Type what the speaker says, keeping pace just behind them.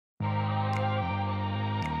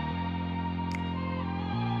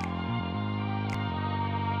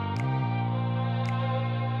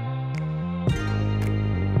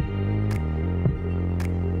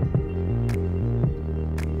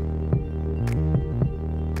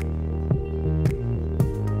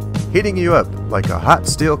heating you up like a hot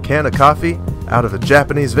steel can of coffee out of a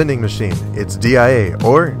Japanese vending machine. It's DIA,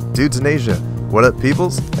 or Dudes in Asia. What up,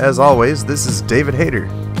 peoples? As always, this is David Hayter.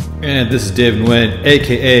 And this is David Nguyen,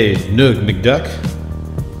 aka Noog McDuck.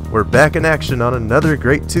 We're back in action on another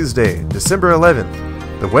great Tuesday, December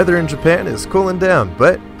 11th. The weather in Japan is cooling down,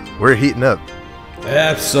 but we're heating up.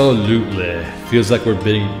 Absolutely. Feels like we're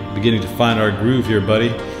beginning to find our groove here, buddy.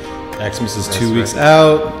 Xmas is 2 weeks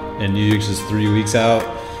out, and New Year's is 3 weeks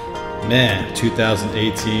out. Man,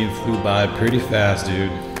 2018 flew by pretty fast,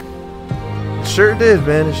 dude. It sure did,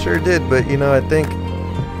 man. It sure did. But, I think,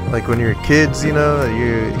 like, when you're kids, you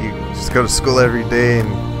just go to school every day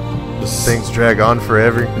and things drag on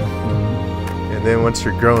forever. And then once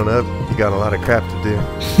you're growing up, you got a lot of crap to do.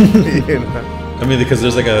 I mean, because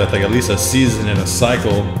there's like at least a season and a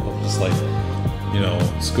cycle of just like,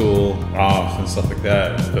 school off and stuff like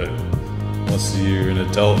that. But once you're an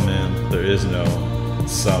adult, man, there is no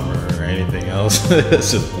summer or anything else.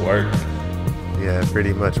 It's just work. Yeah,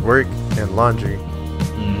 pretty much work and laundry.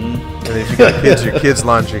 Mm-hmm. And if you got kids, your kids'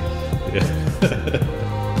 laundry. Yeah.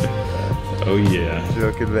 Oh yeah.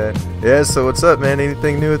 Joking, man. Yeah, so what's up, man?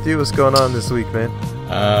 Anything new with you? What's going on this week, man?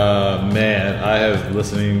 Man, I have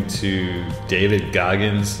listening to David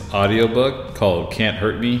Goggins' audiobook called Can't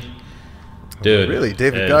Hurt Me. Dude. Really?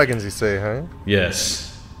 David Goggins, you say, huh?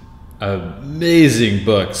 Yes. Amazing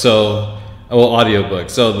book. Audiobook.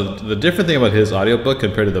 So the different thing about his audiobook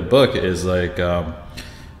compared to the book is like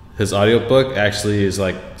his audiobook actually is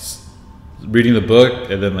like reading the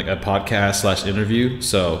book and then like a podcast / interview.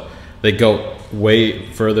 So they go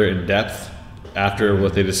way further in depth after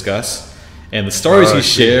what they discuss. And the stories he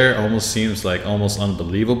share almost seems like almost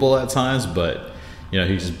unbelievable at times, but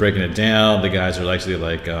he's just breaking it down. The guys are actually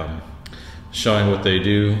like showing what they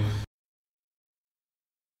do.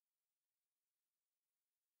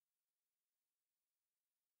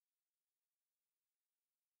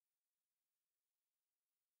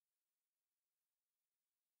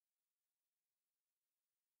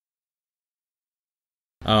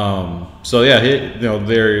 So yeah,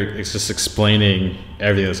 they're just explaining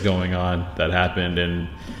everything that's going on that happened, and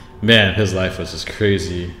man, his life was just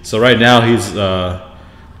crazy. So right now he's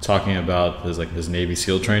talking about his Navy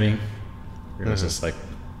SEAL training. It was just like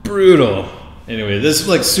brutal. Anyway, this is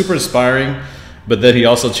like super inspiring, but then he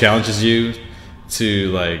also challenges you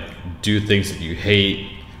to like do things that you hate.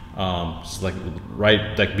 Just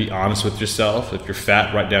be honest with yourself. If you're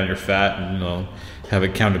fat, write down your fat, and have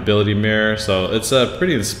accountability mirror. So it's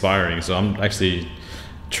pretty inspiring. So I'm actually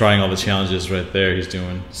trying all the challenges right there he's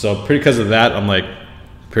doing. So because of that, I'm like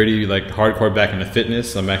pretty like hardcore back into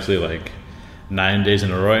fitness. I'm actually like 9 days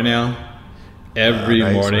in a row right now. Every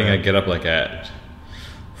morning, man. I get up like at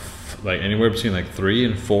anywhere between like 3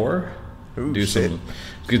 and 4. Ooh, do shit. some.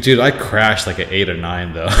 Dude, I crash like at 8 or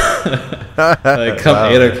 9 though. Like come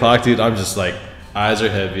 8 o'clock, dude, I'm just like eyes are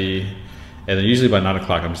heavy, and then usually by 9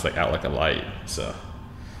 o'clock I'm just like out like a light. So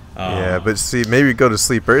yeah, but see, maybe go to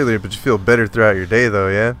sleep earlier, but you feel better throughout your day though.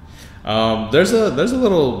 Yeah. There's a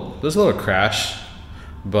little crash,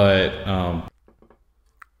 but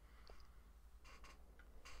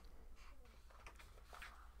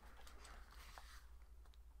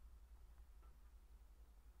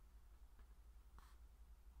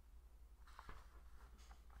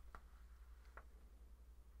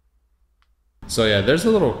so yeah, there's a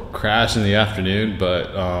little crash in the afternoon,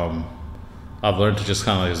 but I've learned to just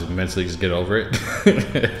kind of like mentally just get over it.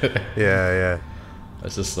 Yeah.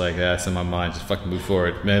 It's just like it's in my mind. Just fucking move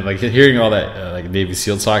forward, man. Like hearing all that like Navy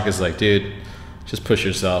SEAL talk is like, dude, just push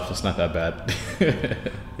yourself. It's not that bad.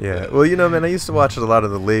 Yeah. Well, man, I used to watch a lot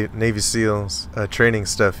of the Navy SEALs training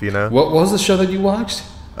stuff. What was the show that you watched?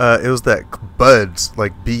 It was that BUDS,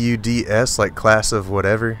 like BUDS, like class of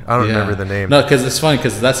whatever. I don't remember the name. No, because it's funny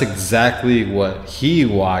because that's exactly what he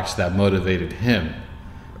watched that motivated him.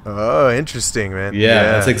 Oh, interesting, man.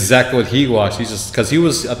 Yeah, that's exactly what he watched. He's just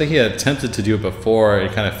because I think he had attempted to do it before.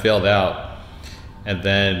 It kind of failed out, and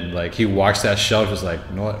then like he watched that show. Was like,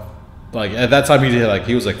 you know what? Like at that time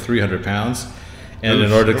he was like 300 pounds, and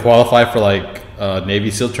in order to qualify for like Navy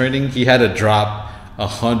SEAL training, he had to drop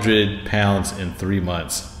 100 pounds in 3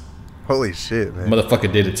 months. Holy shit, man.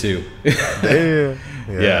 Motherfucker did it too. Damn.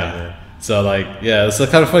 Yeah. So like, it's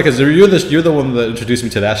kind of funny because you're the one that introduced me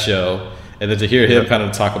to that show, and then to hear him kind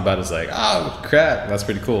of talk about it's like, oh crap, that's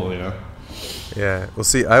pretty cool, Yeah. Well,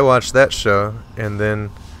 see, I watched that show, and then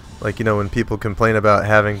like when people complain about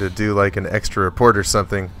having to do like an extra report or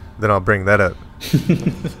something, then I'll bring that up.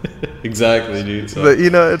 Exactly, dude. So, But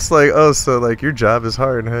it's like, oh, so like your job is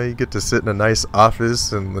hard, huh? You get to sit in a nice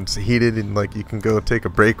office and it's heated, and like you can go take a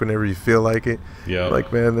break whenever you feel like it. yeah.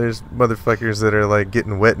 Like, man, there's motherfuckers that are like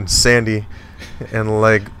getting wet and sandy, and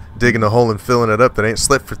like digging a hole and filling it up that ain't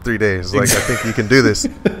slept for 3 days. Like, I think you can do this.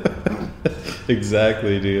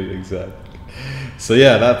 Exactly, dude. Exactly. So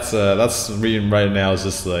yeah, that's reading right now is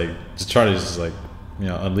just trying to just like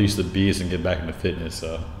unleash the beast and get back into fitness.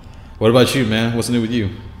 So, what about you, man? What's new with you?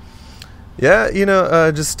 Yeah,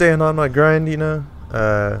 just staying on my grind. As you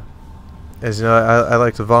know, I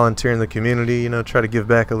like to volunteer in the community. Try to give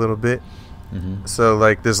back a little bit. Mm-hmm. So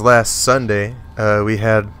like this last Sunday, we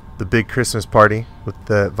had the big Christmas party with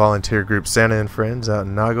the volunteer group Santa and Friends out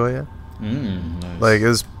in Nagoya. Nice. Like it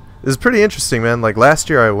was pretty interesting, man. Like last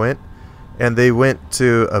year I went, and they went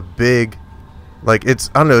to a big, like I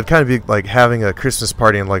don't know, it'd kind of be like having a Christmas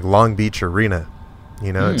party in like Long Beach Arena.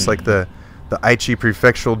 It's like the Aichi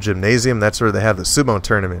Prefectural Gymnasium. That's where they have the sumo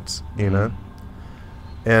tournaments.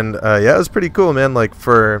 And yeah, it was pretty cool, man. Like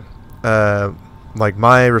for like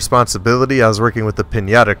my responsibility, I was working with the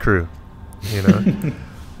piñata crew.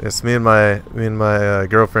 It's me and my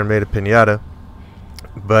girlfriend made a piñata,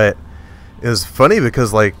 but it was funny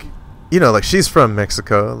because like like she's from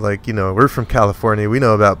Mexico, like we're from California, we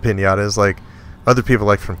know about piñatas. Like other people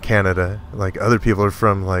like from Canada, like other people are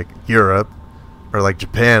from like Europe or like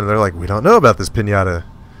Japan, they're like, we don't know about this piñata.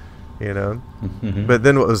 Mm-hmm. But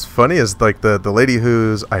then what was funny is like the lady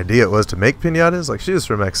whose idea it was to make piñatas, like she was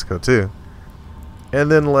from Mexico too.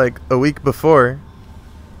 And then like a week before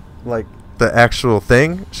like the actual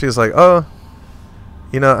thing, she was like, oh,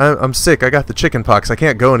 I'm sick, I got the chicken pox, I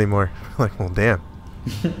can't go anymore. Like, well, damn.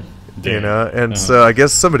 And so I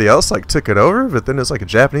guess somebody else like took it over, but then it's like a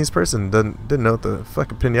Japanese person didn't know what the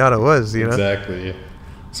fucking piñata was. Exactly, yeah.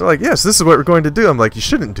 So like, yes, this is what we're going to do. I'm like, you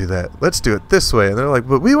shouldn't do that, let's do it this way. And they're like,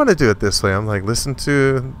 but we want to do it this way. I'm like, listen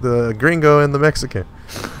to the gringo and the Mexican.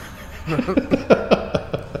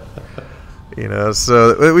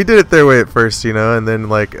 So we did it their way at first, and then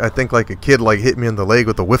like I think like a kid like hit me in the leg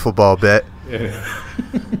with a wiffle ball bat. Yeah.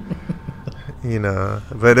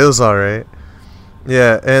 But it was all right.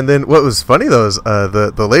 Yeah, and then what was funny though is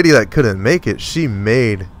the lady that couldn't make it, she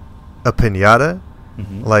made a piñata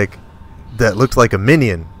like that looked like a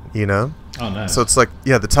minion, Oh, nice. So it's like,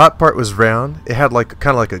 yeah, the top part was round. It had like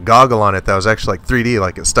kind of like a goggle on it that was actually like 3D,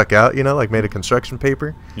 like it stuck out, like made of construction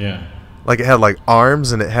paper. Yeah. Like it had like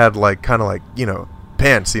arms, and it had like kind of like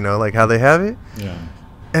pants, like how they have it. Yeah.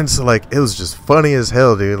 And so like it was just funny as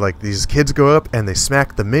hell, dude. Like these kids go up and they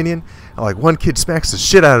smack the minion, and like one kid smacks the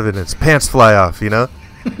shit out of it and its pants fly off,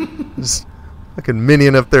 Just fucking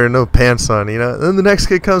minion up there and no pants on, And then the next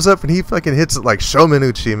kid comes up and he fucking hits it like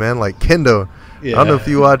Shomenuchi, man, like kendo. Yeah. I don't know if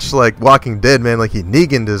you watch like Walking Dead, man, like he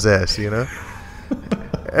Negan'd his ass,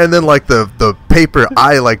 And then like the paper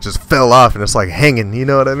eye like just fell off and it's like hanging, you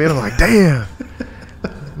know what I mean? I'm like, damn.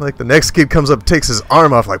 Like the next kid comes up, takes his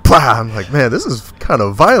arm off, like, plah. I'm like, man, this is kind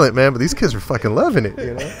of violent, man, but these kids are fucking loving it,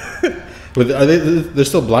 But are they're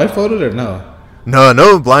still blindfolded or no?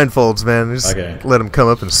 No blindfolds, man. Just Okay. let them come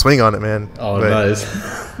up and swing on it, man. Oh, But nice.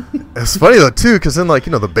 it's funny though too, because then like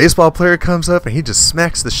the baseball player comes up and he just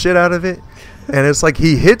smacks the shit out of it, and it's like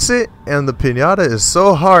he hits it, and the piñata is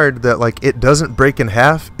so hard that like it doesn't break in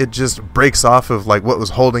half. It just breaks off of like what was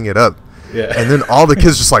holding it up. Yeah. And then all the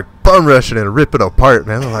kids just like bum rushing and rip it apart,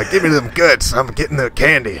 man. They're like, give me them guts, I'm getting the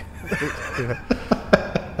candy.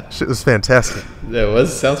 Shit was fantastic. Yeah, it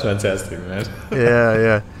sounds fantastic, man.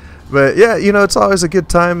 Yeah. But yeah, it's always a good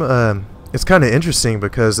time. It's kind of interesting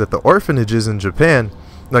because at the orphanages in Japan,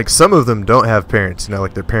 like some of them don't have parents,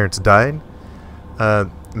 like their parents died.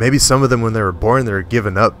 Maybe some of them when they were born, they were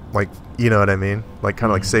given up, like, you know what I mean? Like kind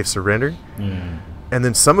of like safe surrender. Mm. And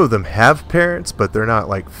then some of them have parents, but they're not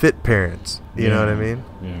like fit parents. You know what I mean?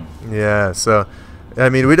 Yeah. Yeah. So, I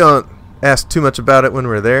mean, we don't ask too much about it when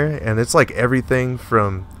we're there. And it's like everything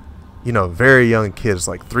from, very young kids,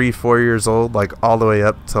 like 3-4 years old, like all the way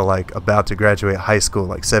up to like about to graduate high school,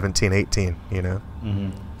 like 17, 18,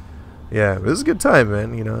 Mm-hmm. Yeah, it was a good time,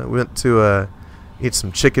 man. We went to eat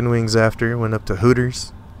some chicken wings after, went up to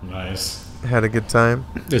Hooters. Nice. Had a good time.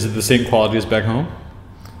 Is it the same quality as back home?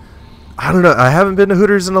 I don't know. I haven't been to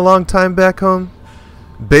Hooters in a long time back home.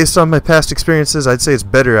 Based on my past experiences, I'd say it's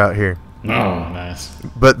better out here. Oh, nice.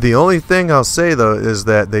 But the only thing I'll say, though, is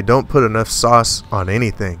that they don't put enough sauce on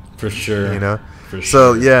anything. For sure. For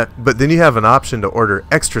So, sure. yeah, but then you have an option to order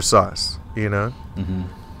extra sauce, Mm-hmm. And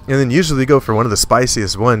then usually go for one of the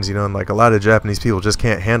spiciest ones, and like a lot of Japanese people just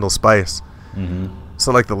can't handle spice. Mm-hmm.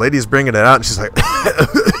 So, like, the lady's bringing it out, and she's like,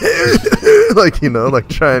 like, like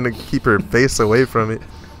trying to keep her face away from it.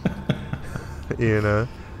 You know,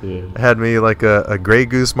 Yeah. I had me like a Grey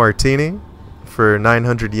Goose martini for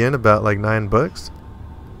 900 yen, about like $9.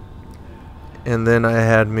 And then I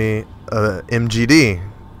had me a MGD.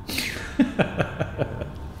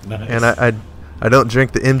 Nice. And I don't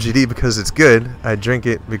drink the MGD because it's good. I drink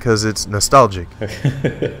it because it's nostalgic.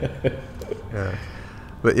 Yeah.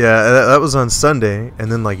 But yeah, that was on Sunday.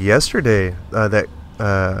 And then like yesterday, that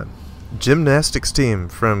gymnastics team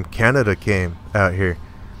from Canada came out here.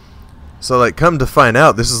 So like, come to find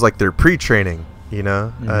out, this is like their pre-training, you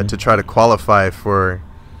know, to try to qualify for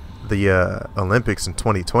the Olympics in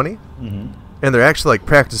 2020. And they're actually like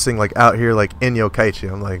practicing like out here like in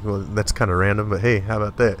Yokkaichi. I'm like, well, that's kind of random, but hey, how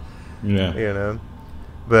about that? Yeah. You know.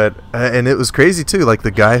 But and it was crazy too. Like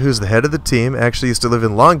the guy who's the head of the team actually used to live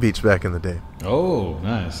in Long Beach back in the day. Oh,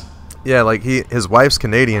 nice. Yeah, like his wife's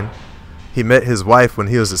Canadian. He met his wife when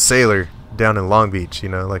he was a sailor down in Long Beach, you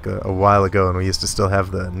know, like a while ago, and we used to still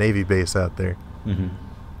have the Navy base out there.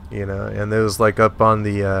 You know, and it was like up on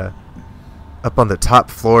the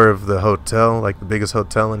top floor of the hotel, like the biggest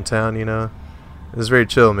hotel in town, you know. It was very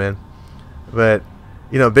chill, man. But,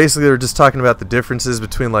 you know, basically they were just talking about the differences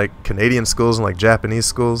between like Canadian schools and like Japanese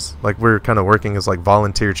schools. Like we're kind of working as like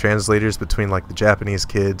volunteer translators between like the Japanese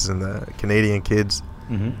kids and the Canadian kids.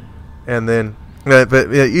 And then, but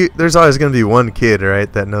yeah, there's always going to be one kid,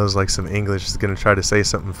 right, that knows like some English, is going to try to say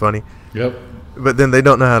something funny. Yep. But then they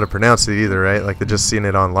don't know how to pronounce it either, right? Like they're just seeing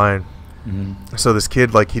it online. So this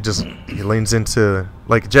kid, like he leans into,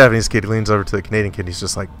 like a Japanese kid, he leans over to the Canadian kid. He's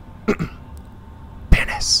just like,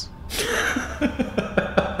 penis.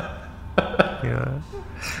 Yeah.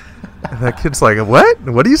 And that kid's like, what?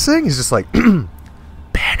 What are you saying? He's just like,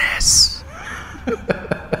 penis.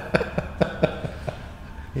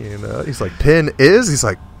 You know, he's like, pen is? He's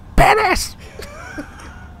like, penis.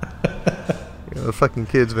 You know, the fucking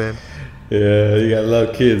kids, man. Yeah, you gotta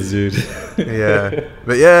love kids, dude. Yeah.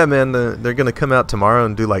 But yeah, man, they're going to come out tomorrow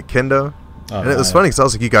and do like kendo. And it was funny because I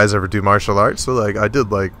was like, you guys ever do martial arts? So like, I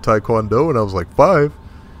did like taekwondo when I was like 5.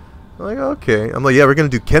 I'm like, okay. I'm like, yeah, we're going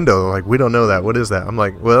to do kendo. Like, we don't know that. What is that? I'm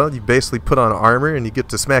like, well, you basically put on armor and you get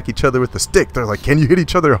to smack each other with the stick. They're like, can you hit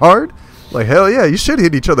each other hard? I'm like, hell yeah, you should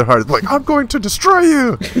hit each other hard. Like, I'm going to destroy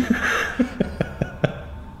you.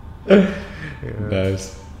 Yeah.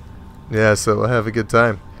 Nice. Yeah, so we'll have a good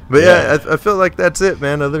time. But yeah, I feel like that's it,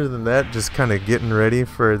 man. Other than that, just kind of getting ready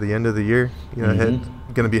for the end of the year. You know,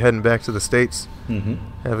 going to be heading back to the States.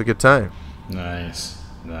 Have a good time. Nice.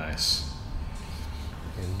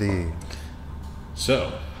 Indeed.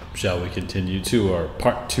 So, shall we continue to our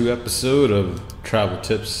part 2 episode of travel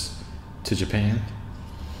tips to Japan?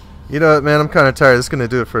 You know what, man? I'm kind of tired. That's going to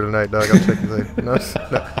do it for tonight, dog. I'll check you later.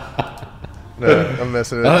 No, I'm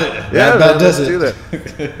messing with it. Yeah, man, let's do that.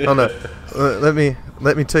 Oh, no.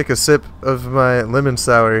 Let me take a sip of my lemon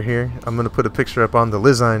sour here. I'm going to put a picture up on the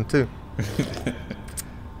Lizine, too.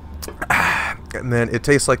 And then it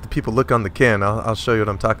tastes like the people look on the can. I'll show you what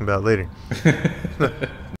I'm talking about later.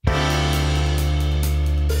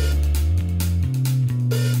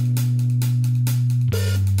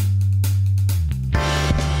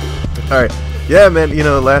 All right. Yeah, man, you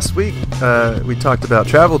know, last week we talked about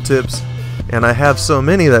travel tips, and I have so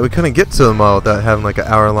many that we couldn't get to them all without having like an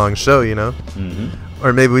hour-long show, you know?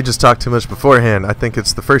 Or maybe we just talked too much beforehand. I think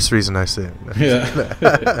it's the first reason I say it. Yeah.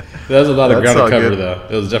 That was a lot of ground to cover, though.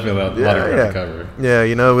 It was definitely a lot of ground to cover. Yeah,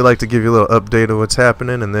 you know, we like to give you a little update of what's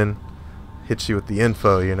happening and then hit you with the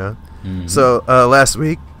info, you know? So last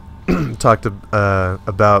week, talked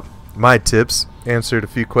about my tips, answered a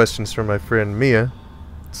few questions from my friend Mia.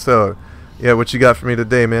 So, yeah, what you got for me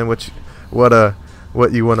today, man? What you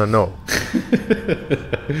want to know?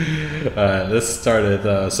 Let's start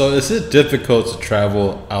it. So, is it difficult to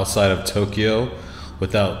travel outside of Tokyo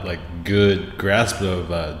without like good grasp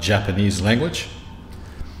of Japanese language?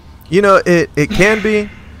 You know, it can be.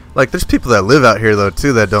 Like, there's people that live out here though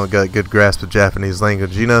too that don't got good grasp of Japanese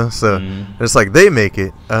language. You know, so it's like they make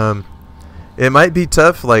it. It might be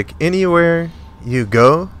tough. Like anywhere you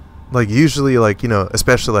go. Like, usually, like, you know,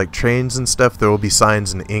 especially, like, trains and stuff, there will be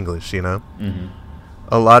signs in English, you know?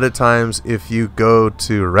 A lot of times, if you go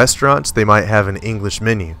to restaurants, they might have an English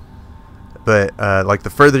menu. But, like, the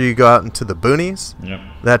further you go out into the boonies,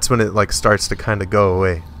 that's when it, like, starts to kind of go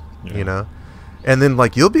away, you know? And then,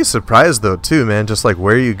 like, you'll be surprised, though, too, man. Just, like,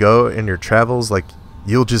 where you go in your travels, like,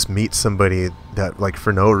 you'll just meet somebody that, like,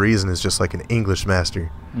 for no reason is just, like, an English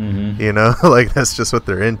master. You know? Like, that's just what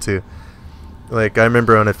they're into. Like, I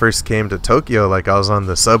remember when I first came to Tokyo, like, I was on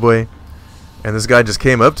the subway, and this guy just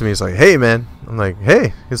came up to me. He's like, hey, man. I'm like,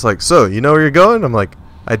 hey. He's like, so, you know where you're going? I'm like,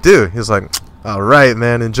 I do. He's like, all right,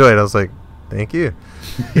 man, enjoy it. I was like, thank you.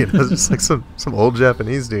 You know, it's just like some old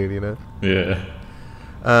Japanese dude, you know.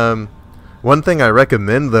 Yeah. One thing I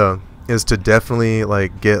recommend though is to definitely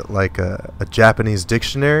like get like a Japanese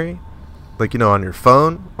dictionary, like, you know, on your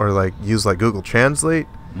phone, or like use like Google Translate.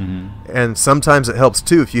 Mm-hmm. And sometimes it helps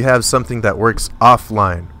too if you have something that works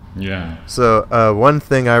offline. Yeah. So one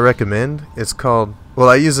thing I recommend is called, well,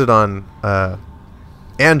 I use it on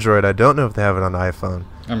Android. I don't know if they have it on iPhone,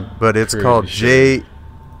 but it's called JED.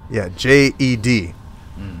 And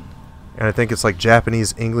I think it's like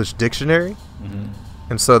Japanese English Dictionary. Mm-hmm.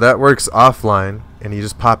 And so that works offline, and you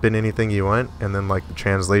just pop in anything you want, and then like the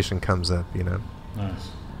translation comes up, you know. Nice.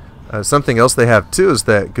 Something else they have too is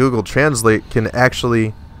that Google Translate can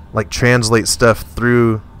actually like translate stuff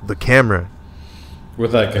through the camera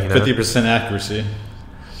With like a 50% accuracy.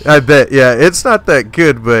 I bet. Yeah, it's not that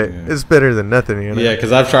good, but it's better than nothing, you know. Yeah,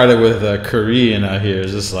 because I've tried it with Korean out here.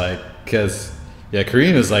 It's just like, because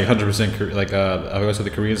Korean is like 100% like I go to the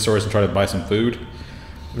Korean stores and try to buy some food.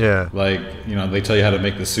 Yeah. Like, you know, they tell you how to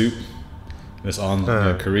make the soup. And it's on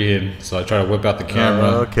Korean, so I try to whip out the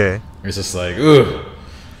camera. Okay. It's just like, ooh,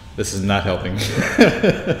 this is not helping.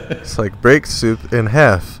 It's like break soup in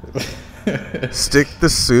half. Stick the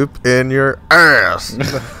soup in your ass.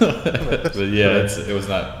 But yeah, it was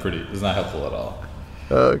not pretty. It's not helpful at all.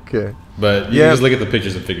 Okay. But you just look at the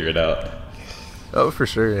pictures and figure it out. Oh, for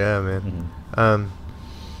sure. Yeah, man.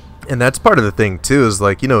 And that's part of the thing too, is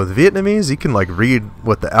like, you know, with Vietnamese, you can like read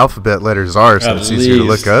what the alphabet letters are, so it's easier to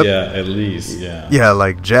look up. Yeah, at least, yeah. Yeah,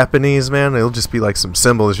 like Japanese, man, it'll just be like some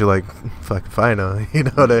symbols. You're like, fuck if I know. You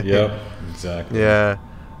know what I mean? Yep, exactly. Yeah.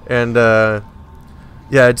 And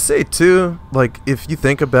yeah, I'd say too, like if you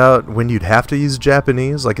think about when you'd have to use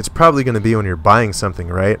Japanese, like it's probably going to be when you're buying something,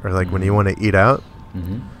 right? Or like when you want to eat out.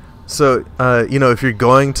 Mm-hmm. So, you know, if you're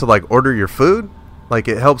going to like order your food, like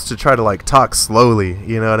it helps to try to like talk slowly,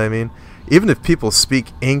 you know what I mean? Even if people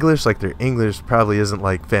speak English, like their English probably isn't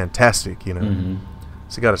like fantastic, you know? Mm-hmm.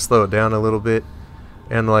 So you got to slow it down a little bit.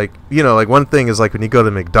 And like, you know, like one thing is like when you go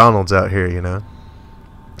to McDonald's out here, you know,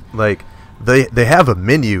 like they have a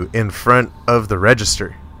menu in front of the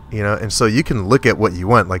register, you know, and so you can look at what you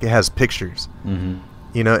want. Like it has pictures,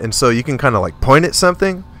 you know, and so you can kind of like point at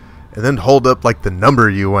something and then hold up like the number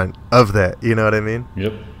you want of that, you know what I mean?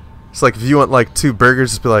 Yep. It's like if you want like 2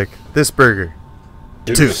 burgers, just be like, this burger,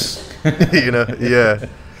 2, you know? Yeah.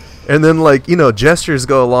 And then like, you know, gestures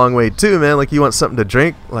go a long way too, man. Like you want something to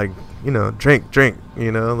drink, like, you know, drink,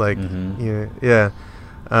 you know, like, yeah.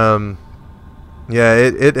 Yeah,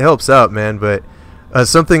 it helps out, man. But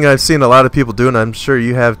something I've seen a lot of people do, and I'm sure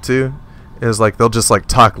you have too, is like they'll just like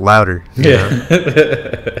talk louder. You know?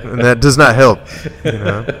 And that does not help, you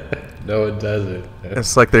know? No, it doesn't.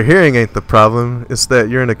 It's like their hearing ain't the problem. It's that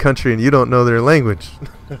you're in a country and you don't know their language.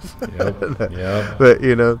 Yep. But,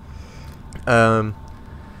 you know,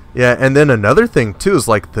 yeah, and then another thing, too, is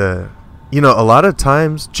like you know, a lot of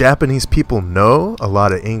times Japanese people know a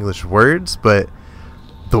lot of English words, but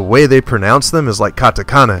the way they pronounce them is like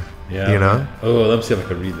katakana, you know? Man. Oh, let me see if I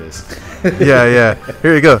can read this. Yeah.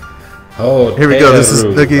 Here we go. Oh, here we go. This is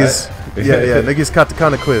Noogie's. Yeah, Noogie's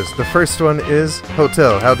katakana quiz. The first one is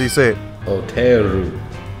hotel. How do you say it? Hoteru.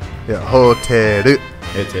 Yeah, hoteru.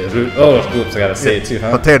 Hoteru. Oh, oops, I gotta say it too,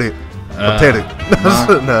 huh? Hoteru. Hoteru.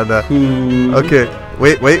 No. Okay,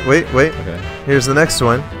 wait. Okay. Here's the next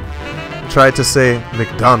one. Try to say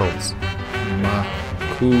McDonald's. I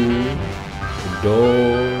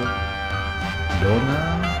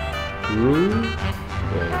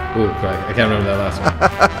can't remember that last one.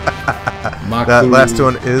 That last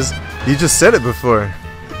one is, you just said it before.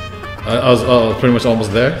 I was pretty much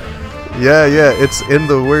almost there. Yeah, it's in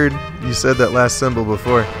the word. You said that last symbol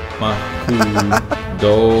before.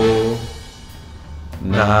 Do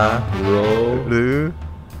na ro Do.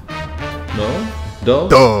 No do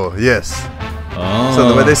Do, yes. Oh. So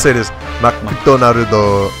the way they say it is McDonald's.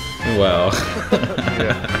 Wow.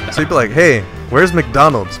 Yeah. So you'd be like, hey, where's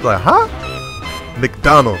McDonald's? Be like, huh?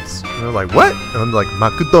 McDonald's. And they're like, what? And I'm like,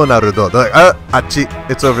 McDonald's. They're like, achi,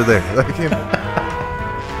 it's over there. Like, you know.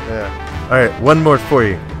 Yeah. All right, one more for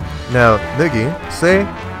you. Now, Noogie, say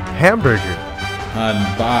hamburger.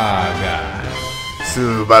 Hamburger.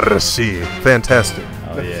 Subarashi. Fantastic.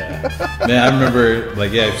 Oh yeah, man! I remember,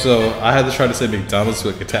 like, so I had to try to say McDonald's to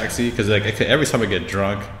like a taxi because like every time I get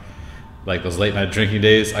drunk, like those late night drinking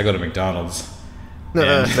days, I go to McDonald's.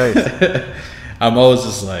 Nice. I'm always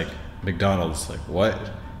just like, McDonald's, like what?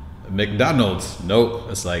 McDonald's? Nope.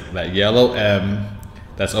 It's like that yellow M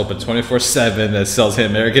that's open 24/7 that sells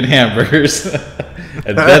American hamburgers,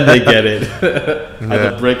 and then they get it. I had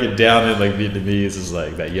to break it down in like Vietnamese. It's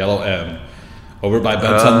like that yellow M over by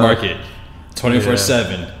Benton Market.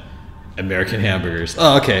 24/7, American hamburgers.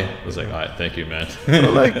 Oh, okay. I was like, all right, thank you, man.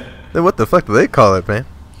 Well, like, then what the fuck do they call it, man?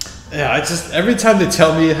 Yeah, I just every time they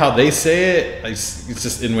tell me how they say it, it's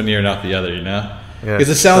just in one ear and out the other, you know? Yeah. Because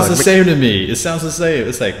it sounds Like the same to me. It sounds the same.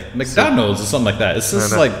 It's like McDonald's or something like that. It's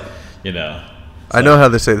just like, you know. I know how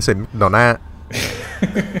they say no, not.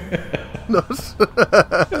 No.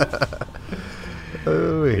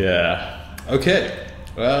 Oh, wait. Yeah. Okay.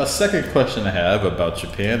 Well, second question I have about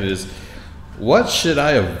Japan is, what should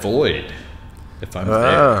I avoid if I'm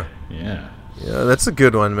there? Yeah. Yeah, that's a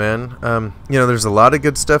good one, man. You know, there's a lot of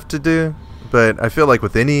good stuff to do, but I feel like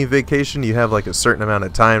with any vacation, you have like a certain amount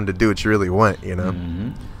of time to do what you really want, you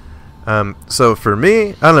know? So for me,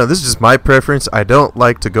 I don't know, this is just my preference. I don't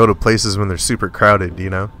like to go to places when they're super crowded,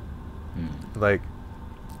 you know? Like,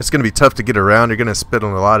 it's going to be tough to get around. You're going to spend a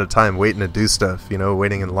lot of time waiting to do stuff, you know,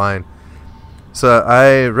 waiting in line. So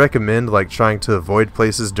I recommend like trying to avoid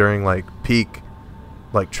places during like peak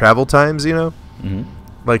like travel times, you know?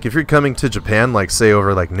 Like if you're coming to Japan, like say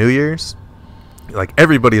over like New Year's, like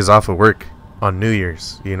everybody is off of work on New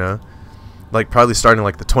Year's, you know? Like probably starting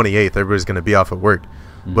like the 28th, everybody's going to be off of work.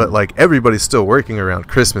 But like everybody's still working around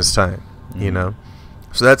Christmas time, you know?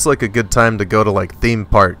 So that's like a good time to go to like theme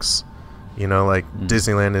parks, you know, like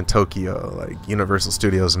Disneyland in Tokyo, like Universal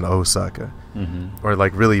Studios in Osaka, or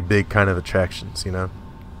like really big kind of attractions, you know?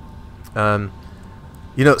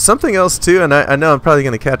 You know, something else too, and I know I'm probably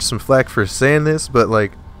going to catch some flack for saying this, but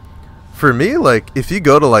like for me, like if you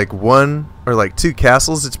go to like one or like two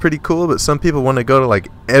castles, it's pretty cool, but some people want to go to like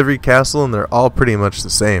every castle and they're all pretty much the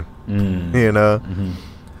same, you know?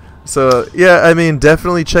 So yeah, I mean,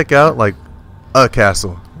 definitely check out like a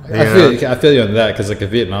castle. I feel you on that, because like in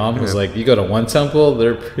Vietnam, it's like you go to one temple,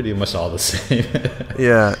 they're pretty much all the same.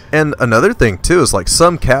 Yeah, and another thing too is like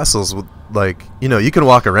some castles, like, you know, you can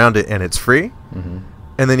walk around it and it's free,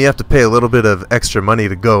 and then you have to pay a little bit of extra money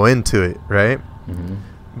to go into it, right?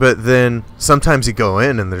 But then sometimes you go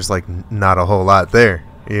in and there's like not a whole lot there,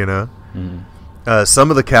 you know? Some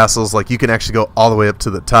of the castles, like you can actually go all the way up to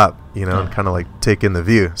the top, you know, and kind of like take in the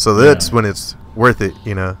view. So that's when it's worth it,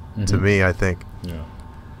 you know, to me, I think. Yeah.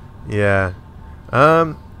 Yeah,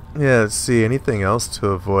 let's see. Anything else to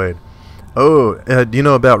avoid? Oh, do you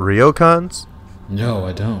know about ryokans? No,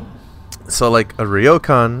 I don't. So, like, a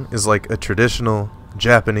ryokan is like a traditional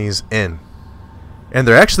Japanese inn. And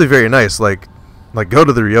they're actually very nice. Like go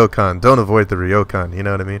to the ryokan. Don't avoid the ryokan, you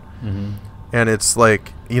know what I mean? And it's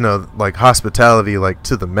like, you know, like hospitality, like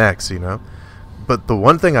to the max, you know? But the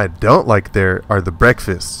one thing I don't like there are the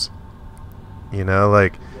breakfasts. You know,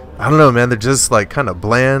 like, I don't know, man. They're just like kind of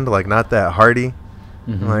bland, like not that hearty.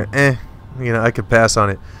 I'm like, you know, I could pass on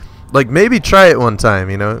it. Like maybe try it one time,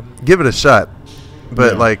 you know, give it a shot.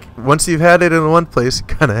 But like once you've had it in one place, you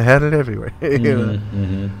kind of had it everywhere. You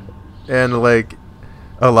know? And like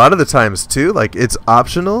a lot of the times too, like it's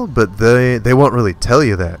optional, but they won't really tell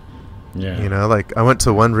you that. You know, like I went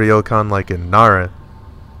to one ryokan like in Nara,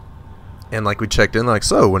 and like we checked in, like,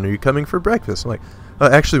 so when are you coming for breakfast? I'm like,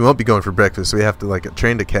 actually, we won't be going for breakfast. So we have to like a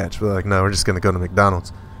train to catch. We're like, no, we're just gonna go to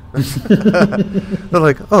McDonald's. They're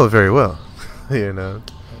like, oh, very well. You know,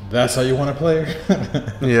 that's how you want to play.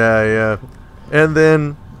 Yeah. And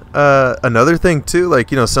then another thing too,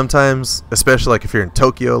 like, you know, sometimes, especially like if you're in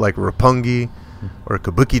Tokyo, like Roppongi or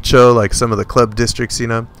Kabukicho, like some of the club districts, you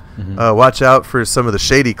know, watch out for some of the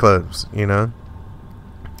shady clubs, you know.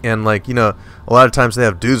 And like, you know, a lot of times they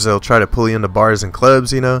have dudes that'll try to pull you into bars and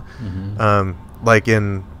clubs, you know. Like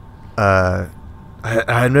in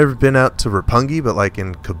I've never been out to Roppongi, but like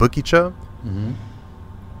in Kabukicho,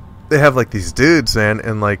 they have like these dudes, man,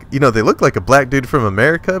 and like, you know, they look like a black dude from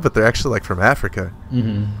America, but they're actually like from Africa.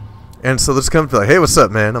 And so they'll just come to like, hey, what's up,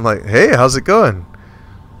 man? I'm like, hey, how's it going?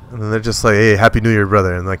 And then they're just like, hey, Happy New Year,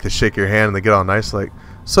 brother. And like they shake your hand and they get all nice, like,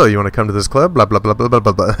 so you want to come to this club? Blah blah blah blah blah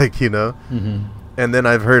blah blah. Like, you know. And then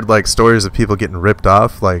I've heard like stories of people getting ripped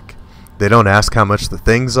off, like they don't ask how much the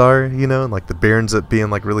things are, you know, and like the beer ends up being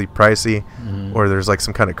like really pricey, or there's like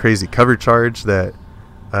some kind of crazy cover charge that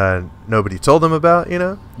nobody told them about, you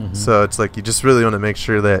know. So it's like you just really want to make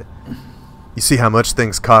sure that you see how much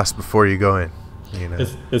things cost before you go in, you know.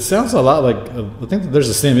 It sounds a lot like I think that there's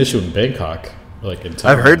the same issue in Bangkok, like in Thailand.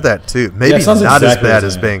 I've heard that too. Maybe not exactly as bad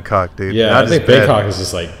as Bangkok, dude. Yeah, not I think Bangkok is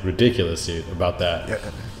just like ridiculous, dude, about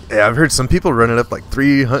that. Yeah, I've heard some people running up like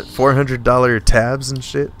 $300-$400 tabs and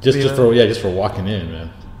shit. Just for walking in,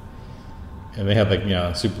 man. And they have like, you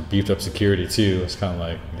know, super beefed up security too. It's kind of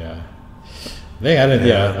like, I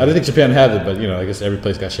didn't think Japan had it, but you know, I guess every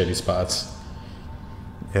place got shady spots.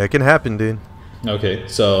 Yeah, it can happen, dude. Okay,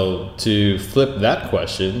 so to flip that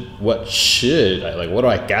question, what do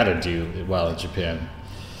I gotta do while in Japan?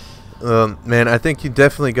 Man, I think you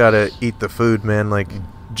definitely gotta eat the food, man. Like,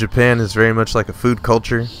 Japan is very much like a food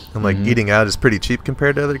culture, and like eating out is pretty cheap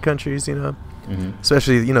compared to other countries, you know.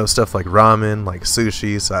 Especially, you know, stuff like ramen, like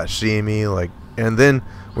sushi, sashimi, like, and then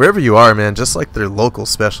wherever you are, man, just like their local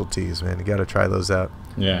specialties, man, you gotta try those out.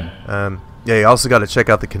 Yeah. Yeah, you also gotta check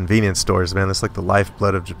out the convenience stores, man. That's like the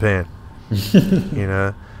lifeblood of Japan. You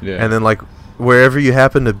know. Yeah. And then like wherever you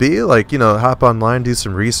happen to be, like, you know, hop online, do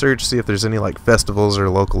some research, see if there's any like festivals or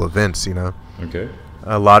local events, you know. Okay.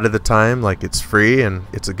 A lot of the time, like, it's free and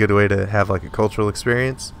it's a good way to have like a cultural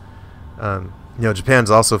experience. You know, Japan's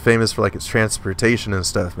also famous for like its transportation and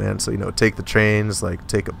stuff, man. So, you know, take the trains, like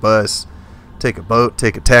take a bus, take a boat,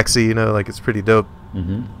 take a taxi, you know, like it's pretty dope.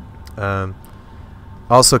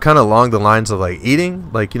 Also, kind of along the lines of like eating,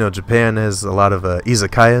 like, you know, Japan has a lot of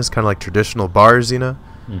izakayas, kind of like traditional bars, you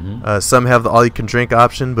know. Some have the all-you-can-drink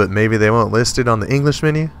option, but maybe they won't list it on the English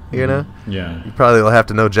menu, you know. Yeah. You probably will have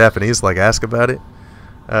to know Japanese to like ask about it.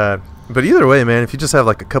 But either way, man, if you just have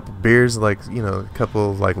like a couple beers, like, you know, a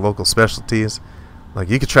couple like local specialties, like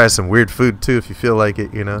you could try some weird food too if you feel like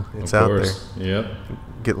it, you know. It's out there. Yep.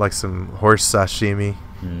 Get like some horse sashimi,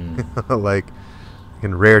 like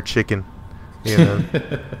and rare chicken, you know.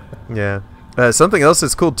 Yeah. Something else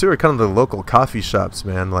that's cool too are kind of the local coffee shops,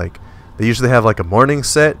 man. Like they usually have like a morning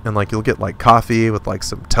set, and like you'll get like coffee with like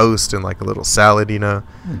some toast and like a little salad, you know.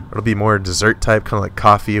 It'll be more dessert type, kind of like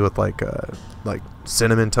coffee with like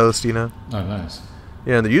cinnamon toast, you know. Oh, nice.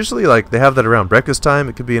 Yeah, and they're usually like they have that around breakfast time.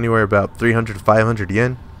 It could be anywhere about 300 to 500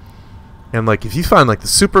 yen. And like if you find like the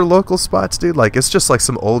super local spots, dude, like it's just like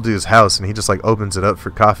some old dude's house, and he just like opens it up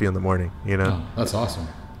for coffee in the morning, you know. Oh, that's awesome.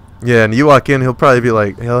 Yeah, and you walk in, he'll probably be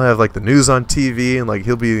like, he'll have like the news on TV, and like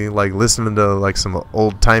he'll be like listening to like some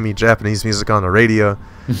old timey Japanese music on the radio.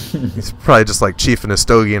 He's probably just like chiefing a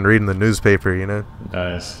stogie and reading the newspaper, you know.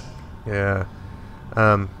 Nice. Yeah.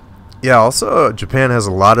 Yeah, also Japan has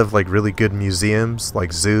a lot of like really good museums,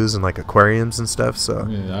 like zoos and like aquariums and stuff, so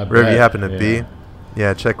wherever you happen to be,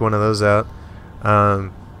 yeah, check one of those out.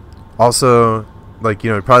 Also, like, you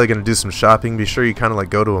know, you're probably going to do some shopping. Be sure you kind of like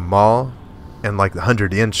go to a mall and like the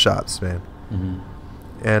 100 yen shops, man.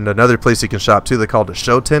 And another place you can shop too, they call it a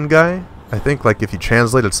Shotengai. I think like if you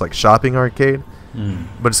translate, it's like shopping arcade,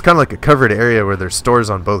 but it's kind of like a covered area where there's stores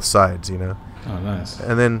on both sides, you know. Oh, nice.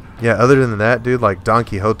 And then, yeah, other than that, dude, like Don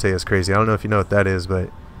Quixote is crazy. I don't know if you know what that is,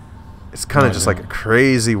 but it's kind of just like a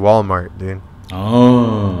crazy Walmart, dude.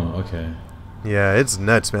 Oh, okay. Yeah, it's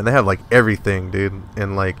nuts, man. They have like everything, dude.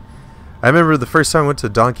 And like, I remember the first time I went to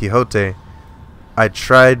Don Quixote, I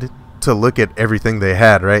tried to look at everything they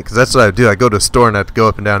had, right? Because that's what I do. I go to a store and I have to go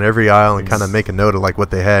up and down every aisle and kind of make a note of like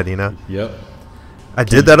what they had, you know? Yep. I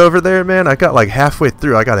did that over there, man. I got like halfway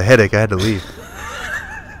through. I got a headache. I had to leave.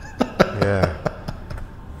 Yeah.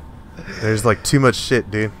 There's like too much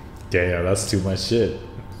shit, dude. Yeah, that's too much shit.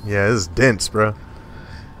 Yeah, this is dense, bro.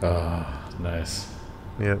 Oh, nice.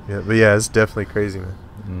 Yeah. But yeah, it's definitely crazy,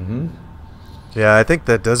 man. Yeah, I think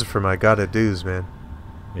that does it for my gotta do's, man.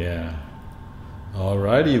 Yeah.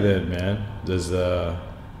 Alrighty then, man. Does that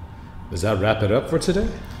wrap it up for today?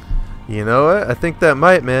 You know what? I think that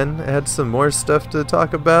might, man. I had some more stuff to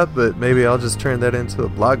talk about, but maybe I'll just turn that into a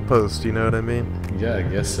blog post, you know what I mean? Yeah, I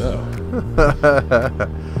guess so.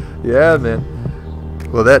 Yeah, man.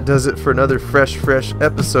 Well, that does it for another fresh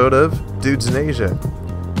episode of Dudes in Asia.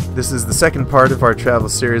 This is the second part of our travel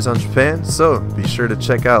series on Japan, so be sure to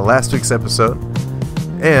check out last week's episode.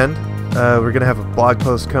 And we're going to have a blog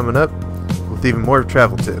post coming up with even more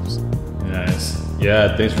travel tips. Nice.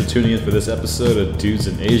 Yeah, thanks for tuning in for this episode of Dudes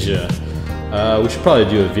in Asia. We should probably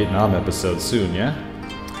do a Vietnam episode soon, yeah?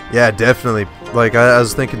 Yeah, definitely. Like, I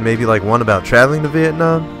was thinking maybe like one about traveling to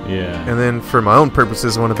Vietnam. Yeah. And then for my own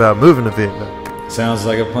purposes, one about moving to Vietnam. Sounds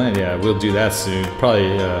like a plan. Yeah, we'll do that soon.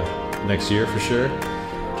 Probably next year for sure.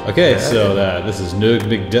 Okay, so this is Noog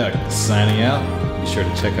McDuck signing out. Be sure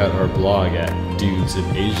to check out our blog at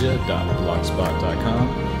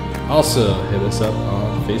dudesinasia.blogspot.com. Also, hit us up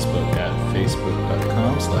on Facebook at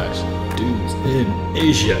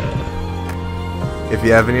facebook.com/dudesinasia. If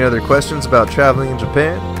you have any other questions about traveling in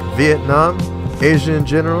Japan, Vietnam, Asia in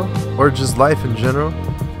general, or just life in general,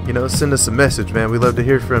 you know, send us a message, man. We'd love to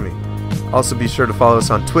hear from you. Also, be sure to follow us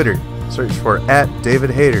on Twitter. Search for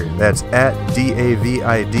 @DavidHater. That's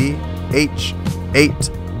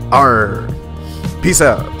 @DavidH8R. Peace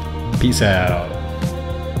out. Peace out.